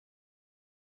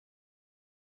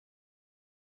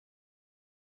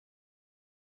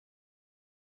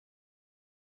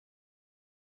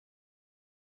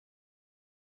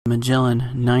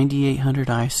MAGELLAN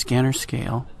 9800i scanner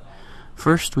scale,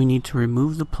 first we need to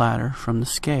remove the platter from the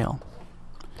scale.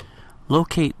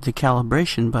 Locate the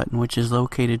calibration button, which is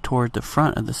located toward the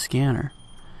front of the scanner.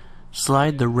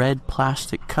 Slide the red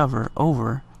plastic cover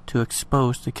over to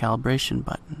expose the calibration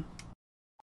button.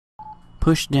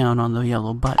 Push down on the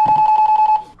yellow button.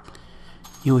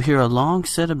 You will hear a long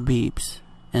set of beeps,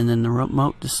 and then the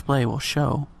remote display will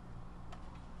show.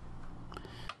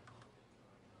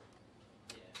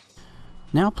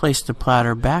 Now place the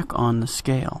platter back on the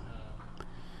scale.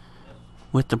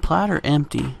 With the platter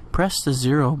empty, press the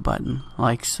 0 button,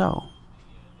 like so.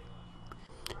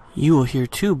 You will hear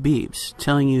 2 beeps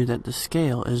telling you that the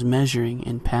scale is measuring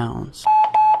in pounds.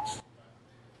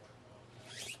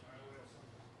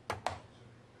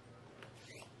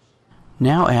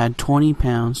 Now add 20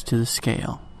 pounds to the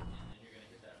scale.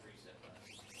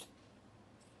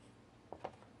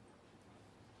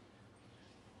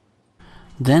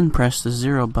 Then press the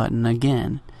 0 button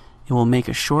again. It will make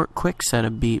a short, quick set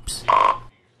of beeps.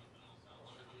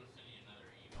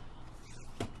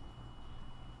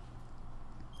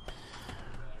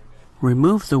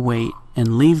 Remove the weight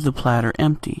and leave the platter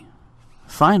empty.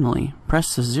 Finally,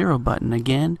 press the 0 button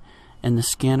again and the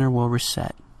scanner will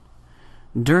reset.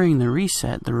 During the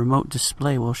reset, the remote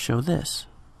display will show this.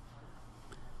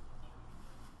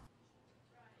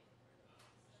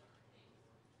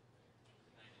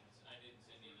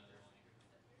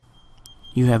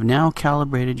 You have now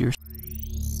calibrated your